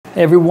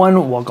Hey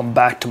everyone, welcome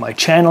back to my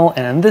channel,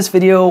 and in this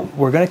video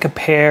we're going to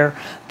compare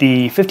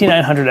the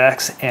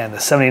 5900X and the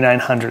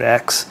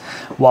 7900X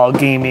while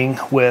gaming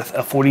with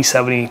a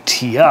 4070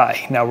 Ti.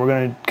 Now we're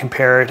going to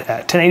compare it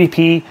at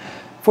 1080p,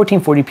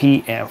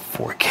 1440p, and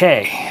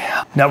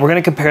 4K. Now we're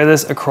going to compare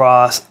this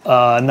across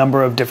a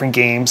number of different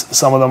games.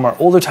 Some of them are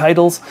older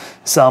titles,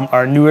 some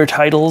are newer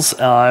titles,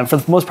 and for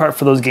the most part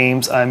for those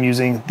games I'm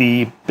using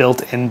the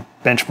built-in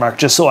benchmark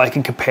just so I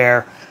can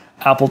compare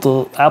apples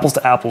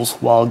to apples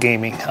while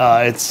gaming.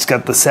 It's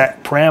got the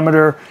set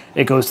parameter,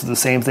 it goes to the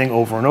same thing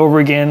over and over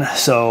again,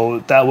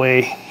 so that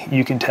way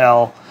you can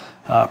tell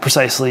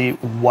precisely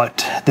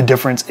what the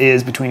difference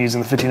is between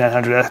using the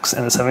 5900X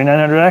and the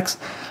 7900X.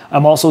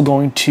 I'm also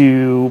going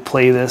to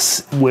play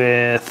this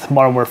with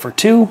Modern Warfare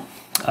 2,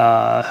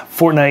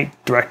 Fortnite,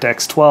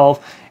 DirectX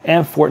 12,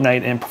 and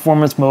Fortnite in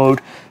performance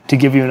mode to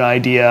give you an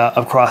idea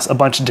across a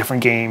bunch of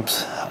different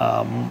games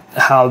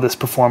how this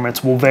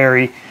performance will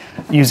vary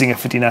using a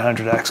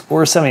 5900X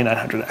or a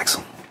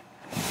 7900X.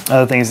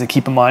 Other things to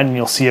keep in mind, and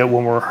you'll see it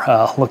when we're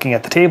looking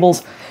at the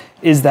tables,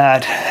 is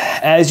that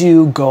as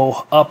you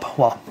go up,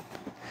 well,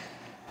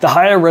 the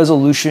higher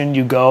resolution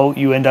you go,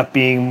 you end up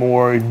being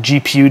more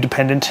GPU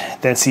dependent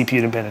than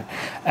CPU dependent.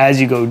 As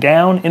you go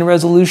down in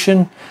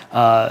resolution,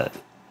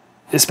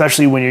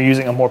 especially when you're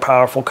using a more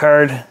powerful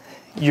card,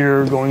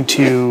 you're going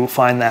to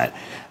find that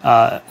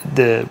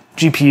the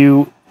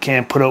GPU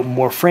can put out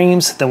more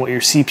frames than what your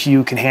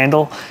CPU can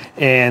handle,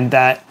 and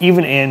that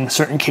even in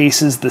certain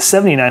cases the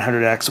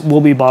 7900X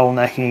will be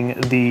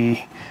bottlenecking the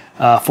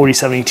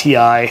 4070 Ti,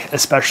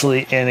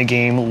 especially in a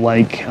game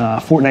like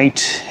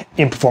Fortnite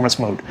in performance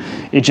mode.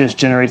 It just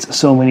generates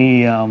so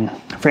many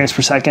frames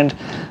per second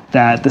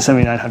that the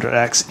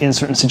 7900X in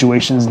certain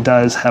situations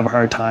does have a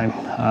hard time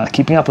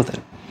keeping up with it.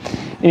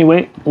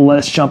 Anyway,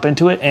 let's jump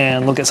into it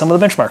and look at some of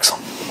the benchmarks.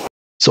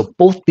 So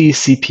both these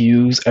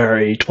CPUs are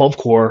a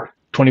 12-core,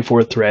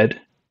 24-thread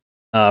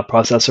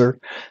processor.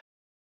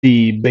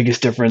 The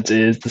biggest difference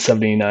is the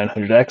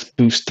 7900X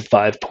boosts to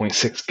 5.6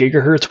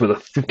 gigahertz, where the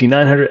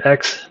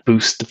 5900X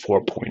boosts to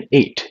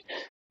 4.8.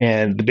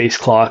 And the base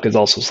clock is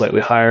also slightly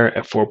higher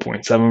at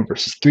 4.7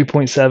 versus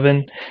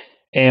 3.7.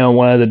 And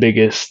one of the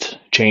biggest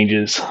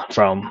changes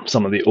from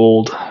some of the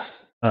old,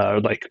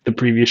 like the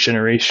previous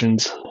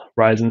generations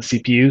Ryzen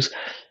CPUs,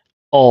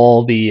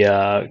 all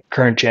the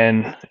current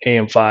gen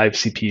AM5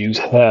 CPUs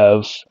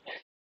have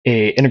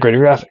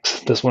integrated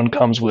graphics. This one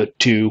comes with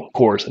 2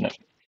 cores in it,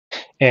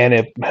 and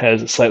it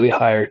has a slightly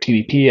higher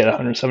TDP at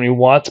 170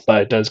 watts,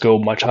 but it does go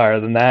much higher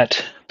than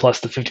that. Plus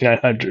the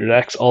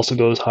 5900X also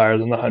goes higher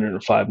than the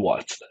 105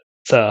 watts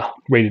that's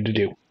rated to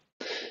do.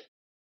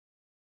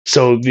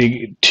 So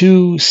the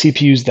 2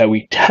 CPUs that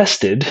we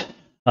tested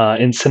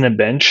in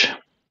Cinebench,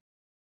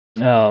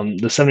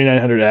 the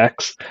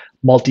 7900X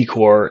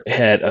multi-core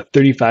had a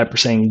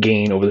 35%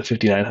 gain over the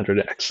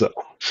 5900X. So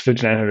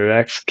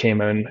 5900X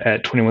came in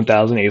at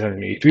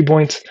 21,883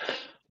 points,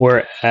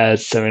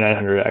 whereas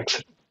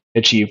 7900X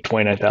achieved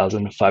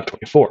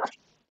 29,524.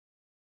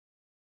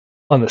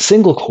 On the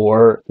single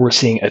core, we're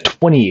seeing a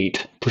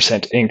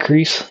 28%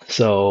 increase.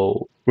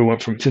 So we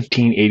went from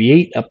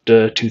 1588 up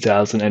to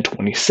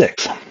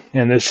 2026.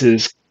 And this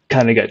is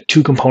kind of got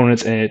 2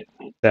 components in it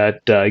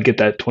that get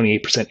that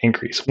 28%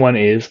 increase. One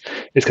is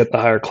it's got the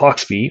higher clock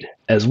speed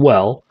as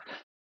well,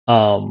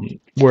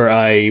 where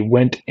I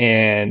went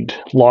and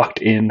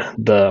locked in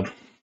the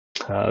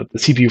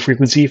CPU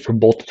frequency for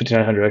both the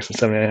 5900X and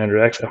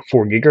 7900X at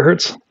 4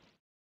 gigahertz.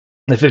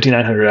 The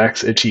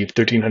 5900X achieved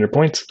 1300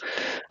 points,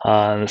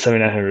 and the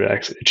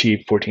 7900X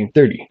achieved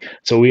 1430.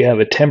 So we have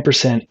a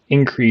 10%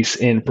 increase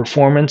in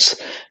performance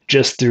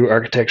just through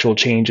architectural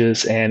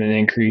changes and an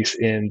increase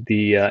in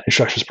the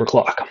instructions per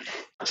clock.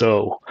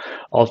 So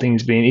all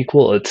things being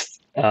equal, it's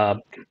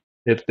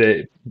if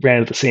it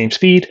ran at the same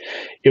speed,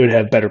 it would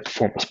have better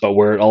performance. But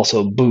where it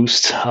also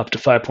boosts up to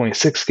 5.6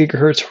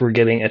 gigahertz, we're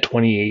getting a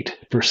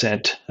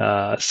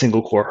 28%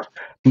 single core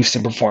boost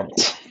in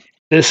performance.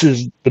 This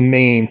is the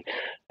main,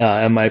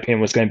 in my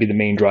opinion, was going to be the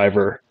main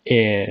driver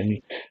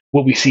in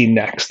what we see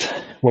next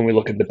when we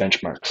look at the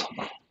benchmarks.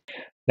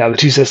 Now, the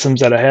 2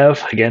 systems that I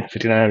have, again,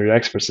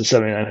 5900X versus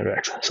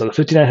 7900X. So the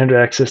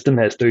 5900X system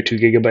has 32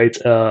 gigabytes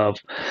of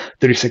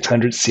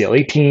 3600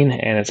 CL18,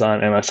 and it's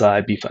on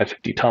MSI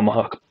B550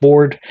 Tomahawk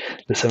board.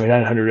 The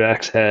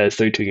 7900X has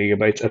 32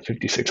 gigabytes of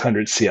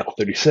 5600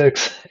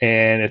 CL36,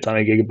 and it's on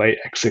a Gigabyte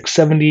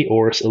X670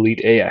 or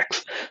Elite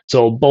AX.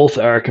 So both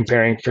are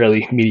comparing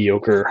fairly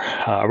mediocre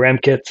RAM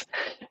kits,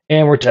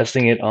 and we're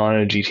testing it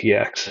on a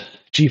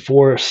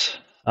GeForce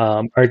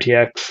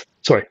RTX,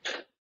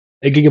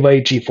 a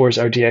Gigabyte GeForce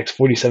RTX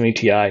 4070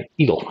 Ti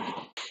Eagle.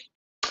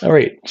 All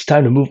right, it's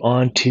time to move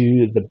on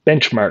to the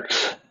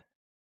benchmarks.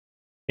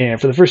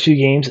 And for the first few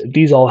games,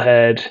 these all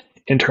had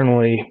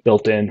internally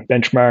built-in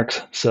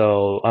benchmarks,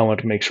 so I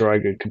wanted to make sure I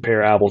could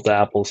compare apples to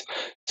apples.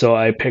 So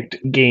I picked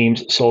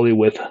games solely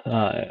with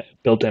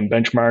built-in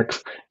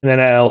benchmarks, and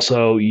then I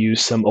also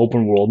used some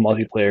open-world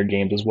multiplayer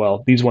games as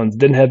well. These ones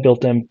didn't have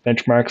built-in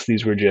benchmarks.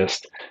 These were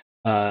just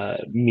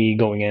me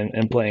going in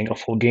and playing a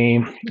full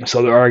game.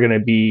 So there are going to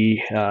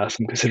be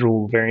some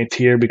considerable variance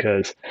here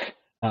because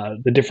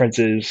the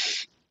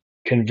differences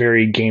can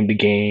vary game to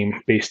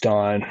game based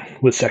on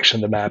what section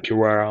of the map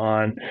you are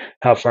on,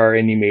 how far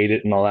in you made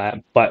it, and all that.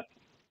 But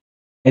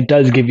it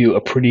does give you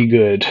a pretty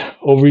good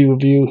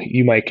overview.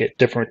 You might get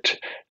different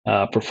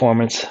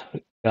performance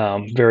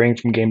varying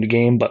from game to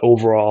game, but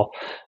overall,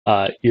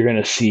 you're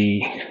going to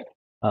see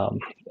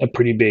a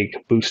pretty big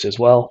boost as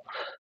well.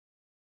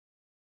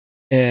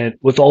 And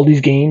with all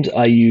these games,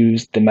 I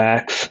use the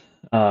max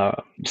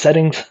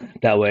settings.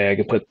 That way I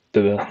can put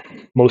the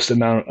most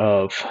amount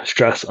of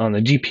stress on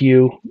the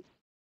GPU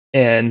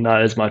and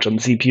not as much on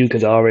the CPU,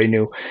 because I already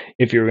knew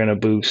if you were going to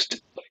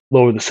boost,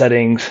 lower the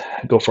settings,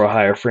 go for a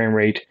higher frame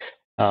rate,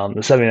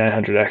 the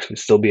 7900X would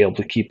still be able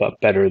to keep up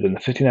better than the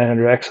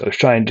 5900X. So I was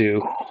trying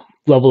to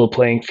level the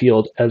playing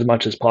field as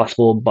much as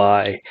possible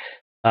by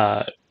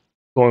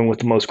going with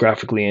the most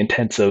graphically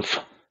intensive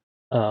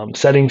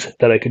settings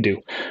that I could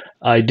do.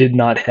 I did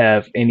not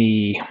have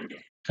any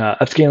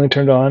upscaling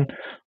turned on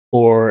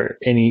or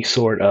any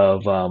sort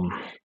of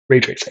ray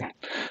tracing.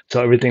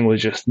 So everything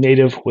was just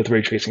native with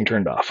ray tracing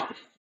turned off.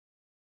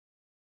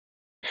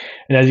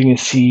 And as you can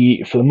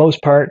see, for the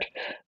most part,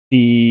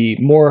 the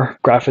more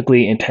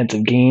graphically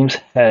intensive games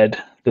had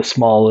the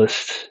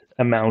smallest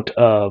amount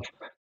of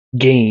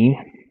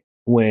gain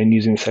when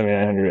using the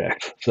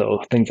 7900X.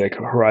 So things like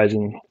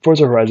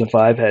Forza Horizon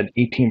 5 had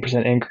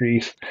 18%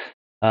 increase.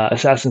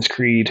 Assassin's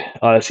Creed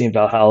Odyssey and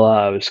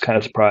Valhalla, I was kind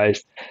of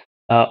surprised,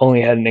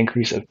 only had an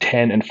increase of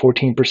 10 and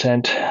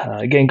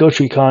 14%. Again, Ghost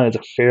Recon is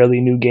a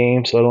fairly new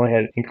game, so it only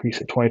had an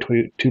increase of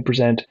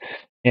 22%,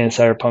 and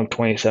Cyberpunk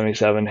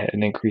 2077 had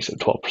an increase of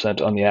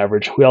 12% on the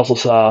average. We also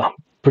saw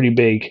pretty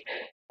big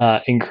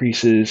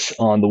increases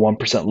on the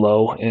 1%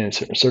 low in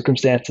certain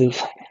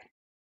circumstances.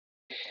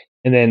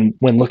 And then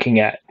when looking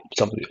at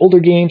some of the older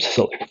games,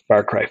 so like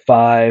Far Cry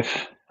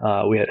 5,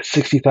 we had a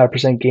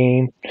 65%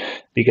 gain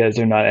because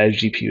they're not as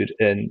GPU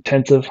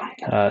intensive.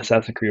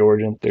 Assassin's Creed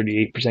Origin,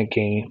 38%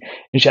 gain,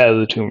 and Shadow of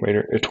the Tomb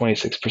Raider, a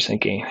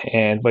 26% gain,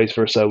 and vice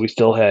versa. We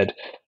still had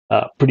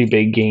pretty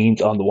big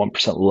gains on the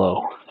 1%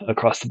 low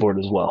across the board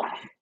as well.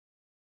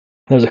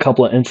 There's a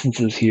couple of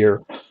instances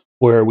here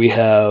where we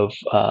have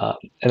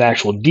an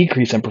actual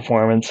decrease in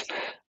performance,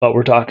 but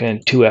we're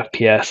talking 2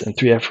 FPS and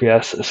 3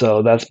 FPS,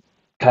 so that's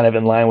kind of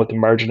in line with the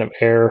margin of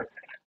error.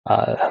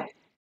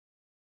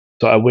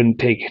 So I wouldn't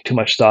take too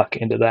much stock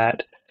into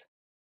that.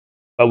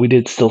 But we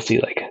did still see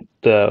like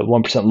the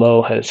 1%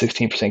 low had a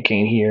 16%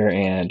 gain here,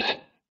 and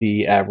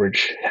the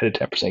average had a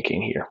 10%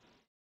 gain here.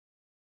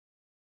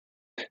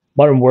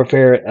 Modern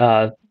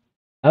Warfare,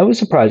 I was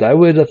surprised. I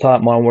would have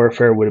thought Modern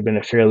Warfare would have been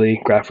a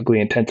fairly graphically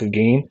intensive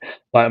game,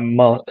 but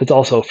it's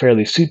also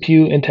fairly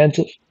CPU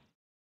intensive.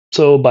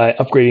 So by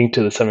upgrading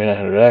to the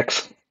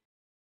 7900X,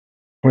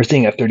 we're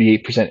seeing a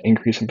 38%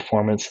 increase in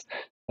performance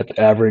at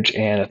the average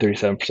and a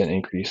 37%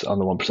 increase on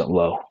the 1%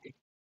 low.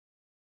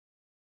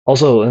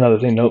 Also, another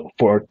thing to note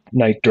for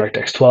Night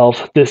DirectX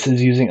 12, this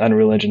is using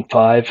Unreal Engine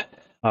 5.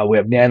 We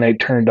have Nanite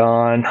turned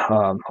on,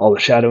 all the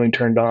shadowing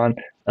turned on,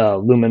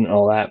 Lumen and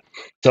all that.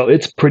 So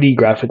it's pretty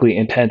graphically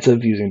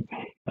intensive using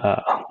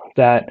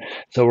that.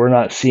 So we're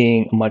not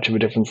seeing much of a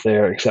difference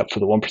there except for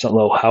the 1%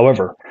 low.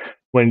 However,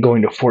 when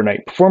going to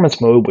Fortnite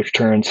performance mode, which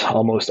turns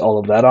almost all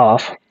of that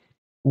off,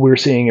 we're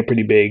seeing a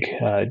pretty big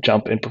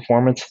jump in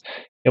performance.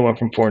 It went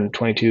from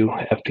 422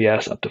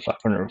 FPS up to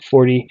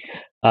 540.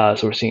 So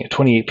we're seeing a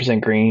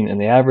 28% gain in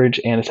the average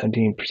and a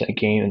 17%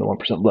 gain in the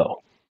 1%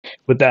 low.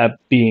 With that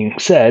being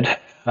said,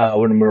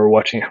 when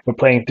we're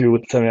playing through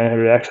with the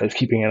 7900X, I was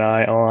keeping an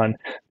eye on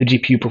the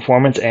GPU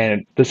performance,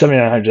 and the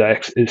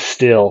 7900X is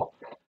still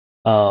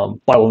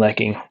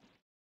bottlenecking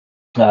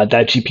that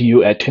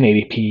GPU at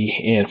 1080p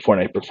in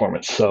Fortnite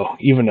performance. So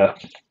even a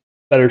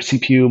better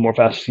CPU, more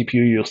faster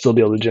CPU, you'll still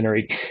be able to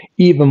generate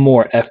even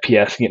more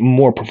FPS, get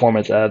more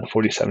performance out of the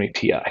 4070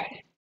 Ti.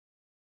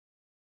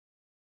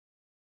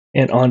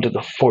 And on to the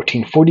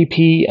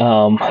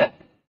 1440p,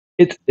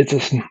 it's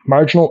a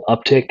marginal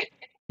uptick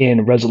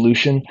in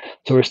resolution,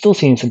 so we're still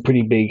seeing some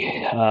pretty big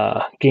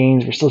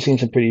gains. We're still seeing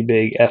some pretty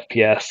big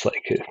FPS,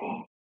 like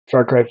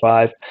Far Cry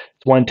 5,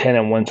 it's 110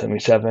 and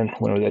 177.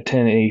 When it was at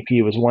 1080p,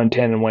 it was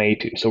 110 and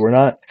 182. So we're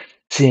not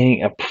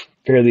seeing a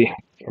really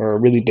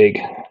big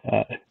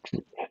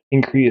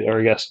increase, or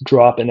I guess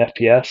drop in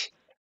FPS.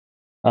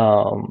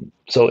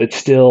 So it's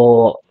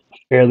still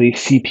fairly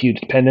CPU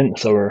dependent.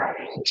 So we're,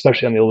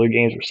 especially on the older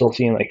games, we're still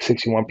seeing like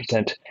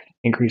 61%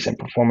 increase in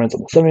performance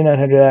on the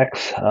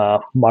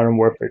 7900X. Modern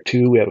Warfare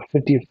 2, we have a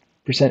 50%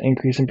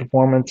 increase in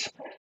performance.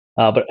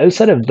 But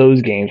outside of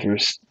those games, we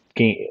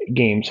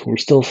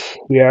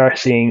are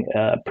seeing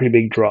a pretty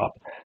big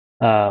drop.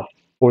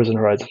 Forza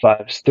Horizon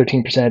 5 is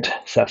 13%,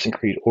 Assassin's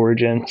Creed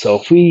Origin. So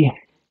if we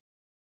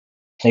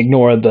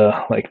ignore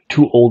the like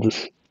two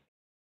oldest,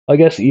 I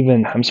guess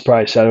even I'm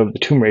surprised Shadow of the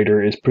Tomb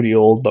Raider is pretty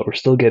old, but we're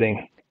still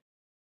getting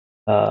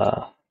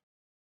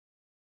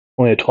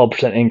only a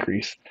 12%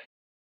 increase.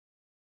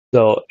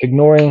 So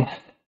ignoring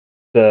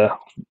the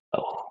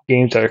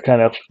games that are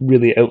kind of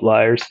really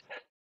outliers,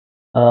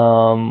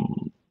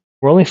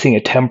 we're only seeing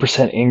a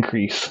 10%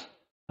 increase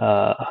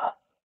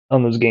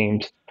on those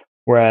games,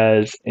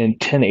 whereas in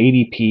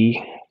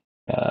 1080p,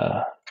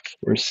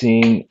 we're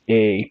seeing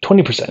a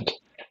 20%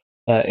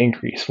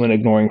 increase when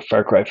ignoring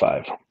Far Cry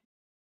 5.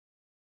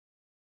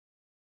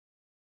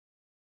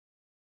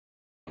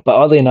 But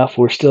oddly enough,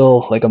 we're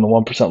still like on the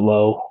 1%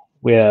 low.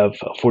 We have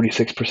a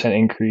 46%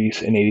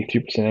 increase and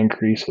 83%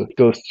 increase with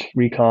Ghost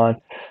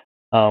Recon.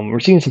 We're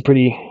seeing some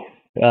pretty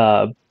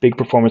big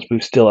performance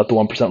boosts still at the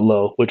 1%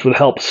 low, which would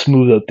help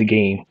smooth out the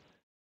game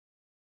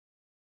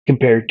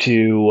compared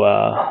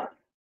to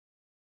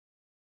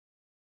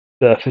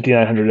the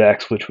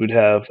 5900X, which would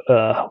have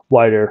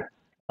wider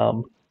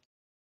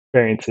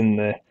variance in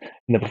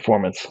the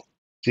performance.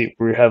 See,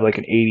 we have like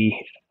an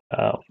 80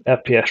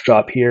 FPS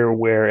drop here,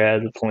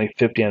 whereas it's only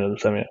 50 under the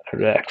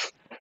 7900X.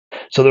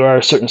 So there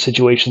are certain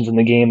situations in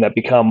the game that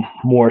become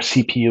more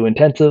CPU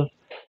intensive,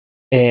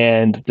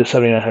 and the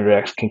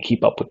 7900X can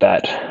keep up with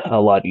that a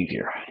lot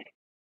easier.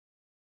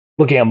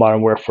 Looking at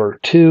Modern Warfare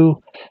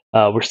 2,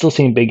 we're still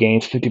seeing big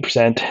gains,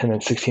 50% and then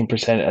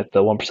 16% at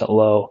the 1%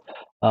 low.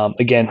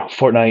 Again,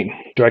 Fortnite,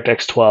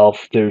 DirectX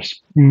 12,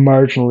 there's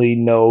marginally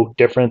no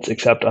difference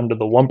except under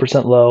the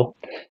 1% low.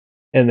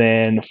 And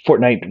then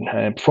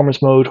Fortnite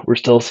performance mode, we're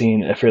still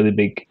seeing a fairly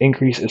big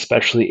increase,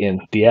 especially in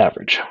the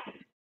average.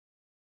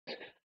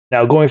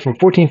 Now, going from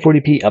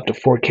 1440p up to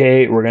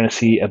 4K, we're going to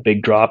see a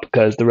big drop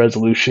because the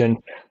resolution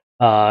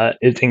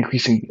is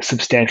increasing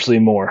substantially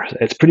more.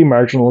 It's pretty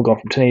marginal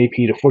going from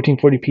 1080p to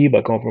 1440p,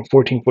 but going from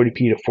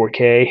 1440p to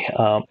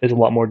 4K is a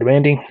lot more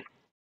demanding.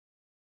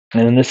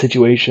 And in this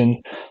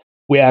situation,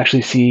 we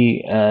actually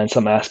see in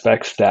some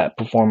aspects that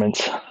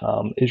performance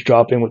is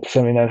dropping with the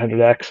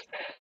 7900X.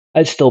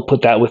 I'd still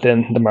put that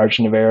within the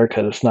margin of error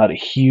because it's not a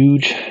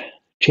huge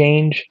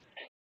change.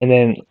 And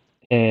then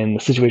in a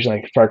situation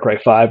like Far Cry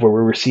 5, where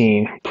we were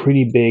seeing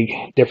pretty big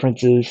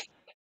differences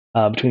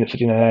between the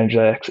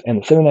 5900X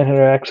and the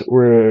 7900X,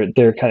 where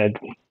they're kind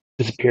of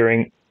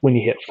disappearing when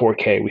you hit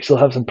 4K. We still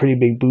have some pretty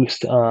big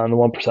boost on the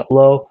 1%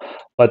 low,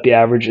 but the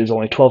average is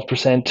only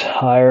 12%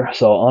 higher.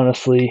 So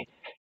honestly,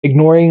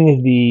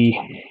 ignoring the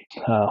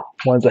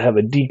ones that have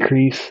a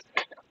decrease,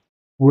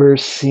 we're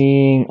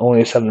seeing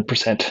only a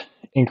 7%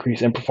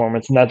 increase in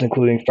performance, and that's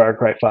including Far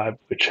Cry 5,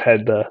 which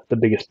had the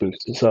biggest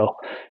boost. So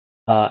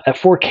at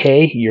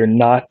 4K, you're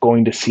not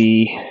going to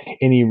see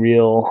any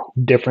real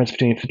difference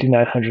between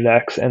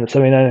 5900X and the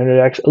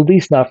 7900X, at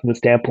least not from the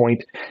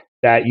standpoint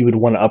that you would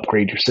want to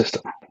upgrade your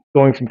system.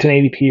 Going from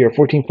 1080p or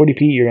 1440p,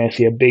 you're going to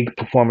see a big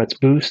performance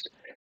boost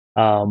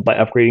by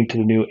upgrading to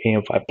the new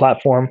AM5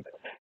 platform.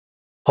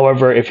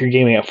 However, if you're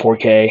gaming at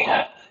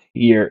 4K,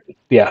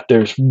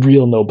 there's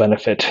real no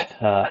benefit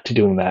to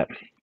doing that.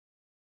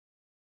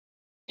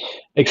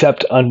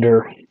 Except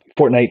under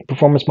Fortnite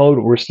performance mode,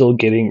 we're still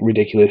getting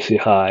ridiculously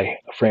high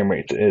frame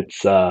rates.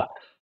 It's a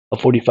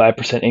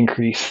 45%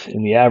 increase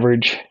in the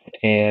average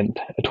and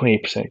a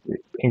 28%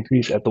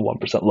 increase at the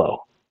 1%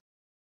 low.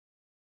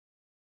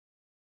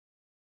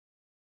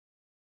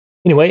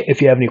 Anyway,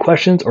 if you have any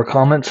questions or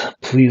comments,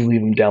 please leave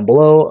them down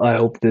below. I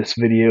hope this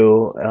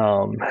video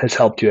has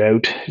helped you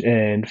out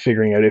in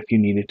figuring out if you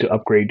needed to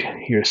upgrade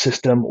your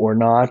system or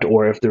not,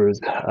 or if there was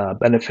a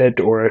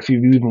benefit, or if you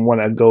even want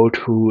to go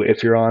to,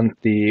 if you're on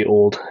the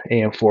old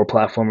AM4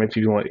 platform, if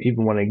you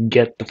even want to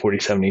get the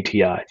 4070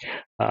 Ti,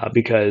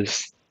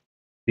 because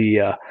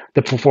the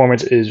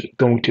performance is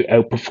going to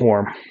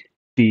outperform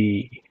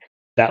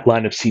that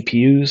line of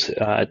CPUs,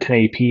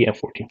 1080p and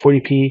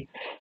 1440p.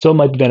 So it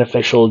might be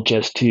beneficial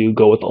just to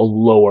go with a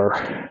lower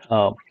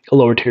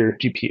tier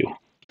GPU.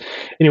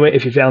 Anyway,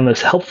 if you found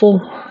this helpful,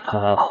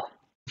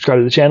 subscribe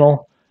to the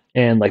channel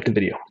and like the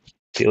video.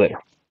 See you later.